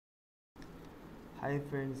Hi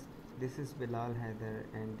friends, this is Bilal Haider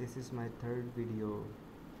and this is my third video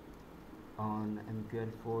on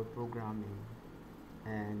Mql4 Programming,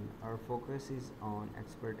 and our focus is on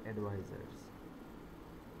expert advisors.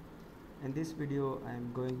 In this video I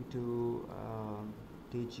am going to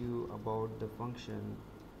teach you about the function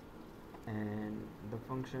and the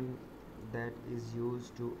function that is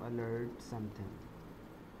used to alert something.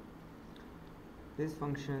 This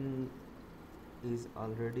function is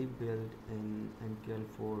already built in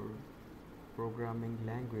Mql4 programming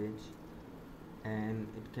language, and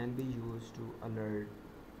it can be used to alert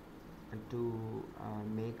and to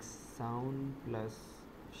make sound plus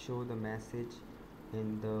show the message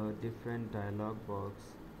in the different dialog box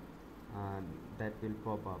that will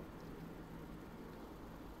pop up.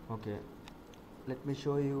 Okay, let me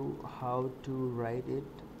show you how to write it.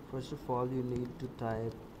 First of all, you need to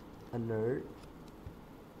type alert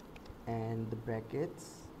and the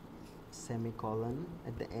brackets, semicolon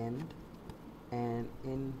at the end, and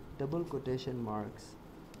in double quotation marks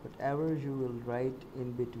whatever you will write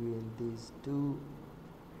in between these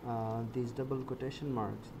double quotation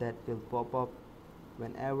marks, that will pop up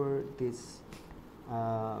whenever this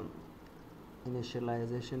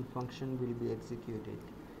initialization function will be executed.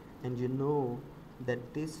 And you know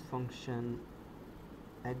that this function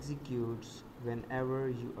executes whenever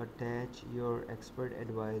you attach your expert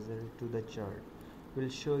advisor to the chart. We'll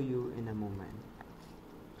show you in a moment.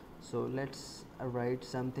 So let's write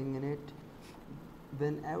something in it.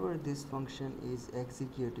 Whenever this function is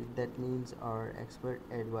executed, that means our expert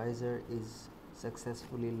advisor is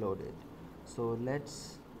successfully loaded. So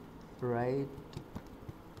let's write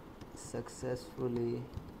successfully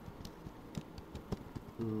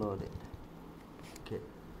loaded. Okay,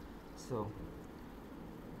 so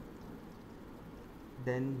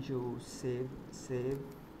then you save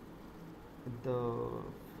the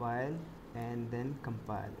file and then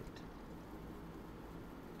compile it.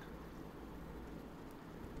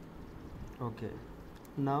 Okay,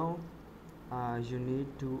 now you need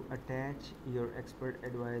to attach your expert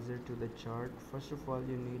advisor to the chart. First of all,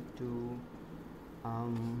 you need to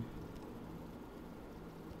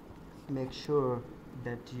make sure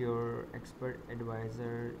that your expert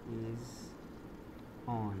advisor is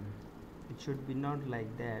on. It should be not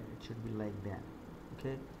like that, it should be like that.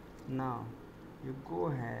 Okay, now you go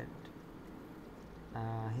ahead,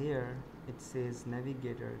 here it says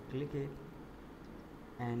navigator, click it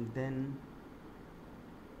and then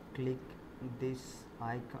click this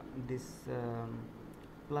icon, this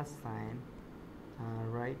plus sign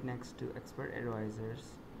right next to expert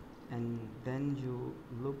advisors, and then you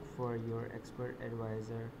look for your expert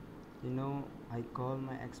advisor. You know, I call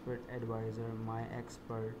my expert advisor my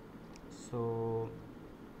expert. So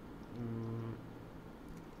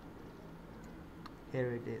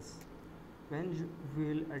here it is. When you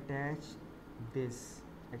will attach this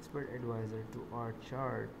expert advisor to our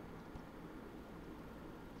chart,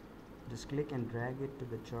 just click and drag it to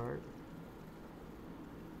the chart,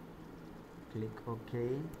 click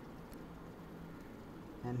OK,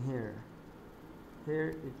 and here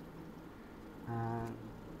it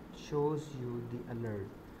shows you the alert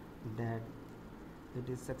that it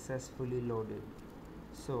is successfully loaded.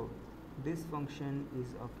 So this function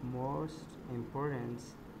is of most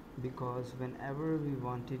importance because whenever we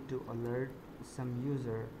wanted to alert some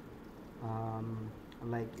user,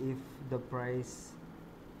 like if the price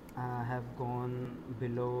have gone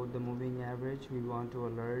below the moving average, we want to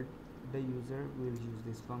alert the user, we'll use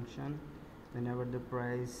this function. Whenever the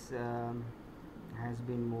price has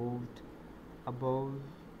been moved above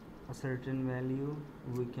a certain value,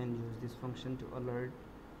 we can use this function to alert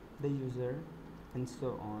the user, and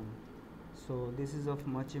so on. So this is of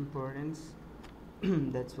much importance.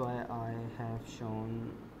 That's why I have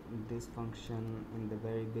shown this function in the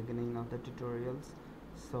very beginning of the tutorials.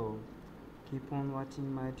 So keep on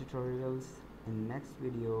watching my tutorials. In next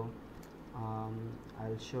video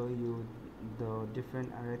I'll show you the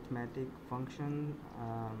different arithmetic function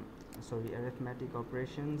arithmetic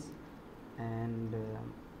operations, and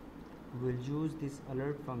we'll use this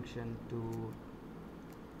alert function to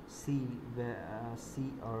see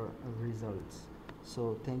our results.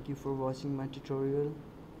 So thank you for watching my tutorial.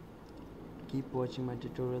 Keep watching my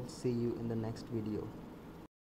tutorial. See you in the next video.